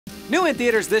New in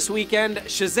theaters this weekend,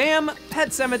 Shazam, Pet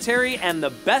Sematary, and The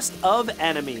Best of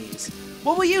Enemies.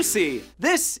 What will you see?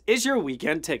 This is your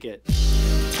weekend ticket.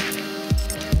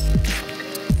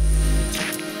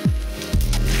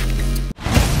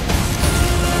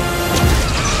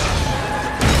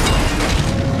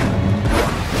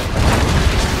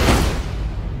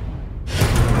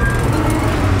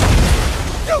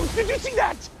 Did you see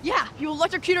that? Yeah, you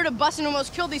electrocuted a bus and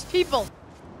almost killed these people.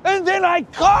 And then I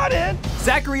caught it!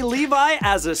 Zachary Levi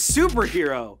as a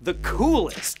superhero, the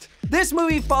coolest. This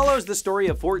movie follows the story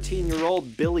of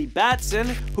 14-year-old Billy Batson,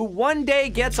 who one day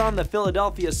gets on the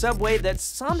Philadelphia subway that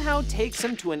somehow takes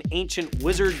him to an ancient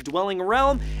wizard-dwelling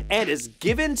realm and is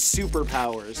given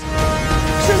superpowers.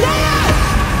 Shazam!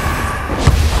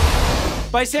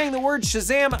 By saying the word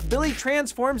Shazam, Billy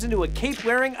transforms into a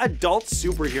cape-wearing adult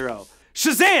superhero.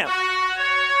 Shazam!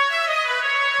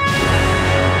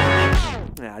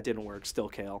 Nah, it didn't work. Still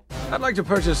kale. I'd like to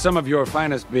purchase some of your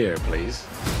finest beer, please.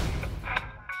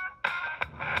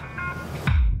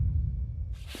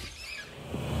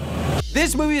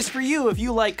 This movie is for you if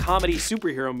you like comedy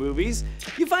superhero movies.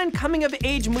 You find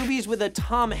coming-of-age movies with a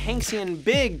Tom Hanksian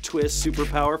big twist super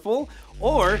powerful,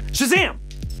 or Shazam!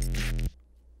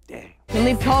 Dang. You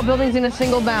leave tall buildings in a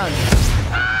single bound.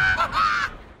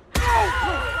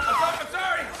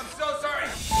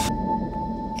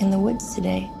 In the woods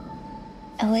today,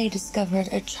 LA discovered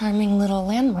a charming little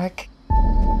landmark.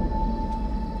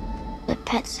 The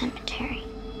Pet Sematary.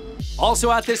 Also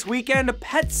out this weekend,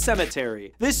 Pet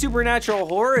Sematary. This supernatural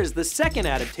horror is the second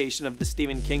adaptation of the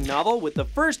Stephen King novel, with the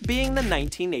first being the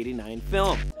 1989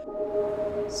 film.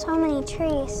 So many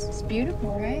trees. It's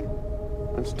beautiful, right?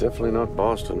 It's definitely not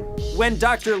Boston. When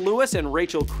Dr. Lewis and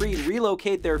Rachel Creed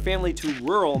relocate their family to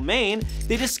rural Maine,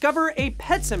 they discover a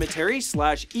pet cemetery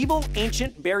 / evil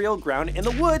ancient burial ground in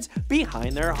the woods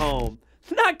behind their home.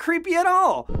 Not creepy at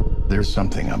all. There's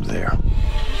something up there.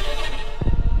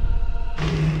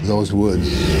 Those woods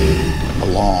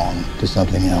belong to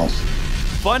something else.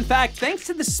 Fun fact, thanks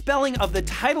to the spelling of the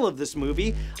title of this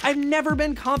movie, I've never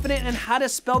been confident in how to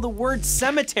spell the word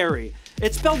cemetery.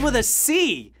 It's spelled with a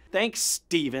C. Thanks,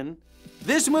 Steven.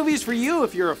 This movie's for you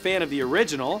if you're a fan of the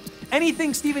original.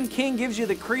 Anything Stephen King gives you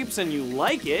the creeps and you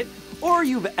like it, or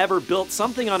you've ever built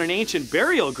something on an ancient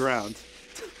burial ground.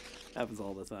 Happens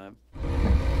all the time.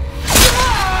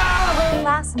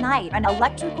 Last night, an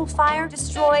electrical fire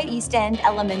destroyed East End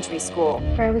Elementary School.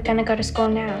 Where are we gonna go to school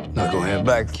now? Not gonna have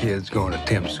black kids going to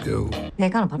temp school. They're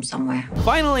gonna put them somewhere.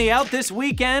 Finally out this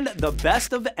weekend, The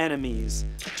Best of Enemies.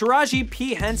 Taraji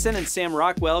P. Henson and Sam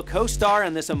Rockwell co-star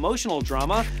in this emotional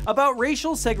drama about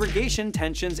racial segregation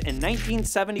tensions in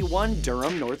 1971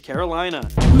 Durham, North Carolina.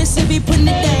 Mississippi putting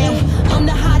it down. I'm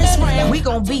the hottest round. We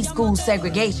gon' beat school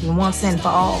segregation once and for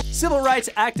all. Civil rights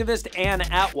activist Ann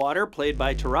Atwater, played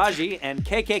by Taraji, and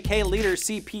KKK leader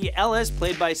C.P. Ellis,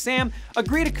 played by Sam,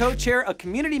 agree to co-chair a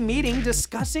community meeting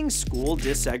discussing school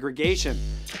desegregation.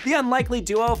 The unlikely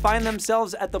duo find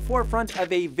themselves at the forefront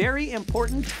of a very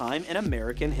important time in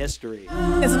American history.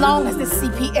 As long as the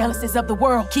C.P. Ellises of the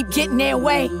world keep getting their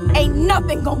way, ain't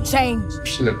nothing gonna change.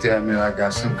 She looked at me like I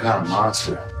got some kind of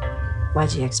monster.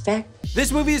 What'd you expect?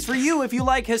 This movie is for you if you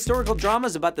like historical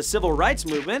dramas about the civil rights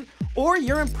movement, or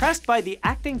you're impressed by the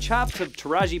acting chops of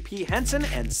Taraji P. Henson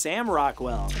and Sam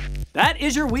Rockwell. That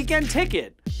is your weekend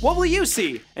ticket. What will you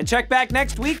see? And check back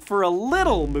next week for a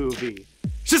little movie.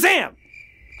 Shazam!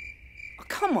 Oh,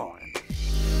 come on.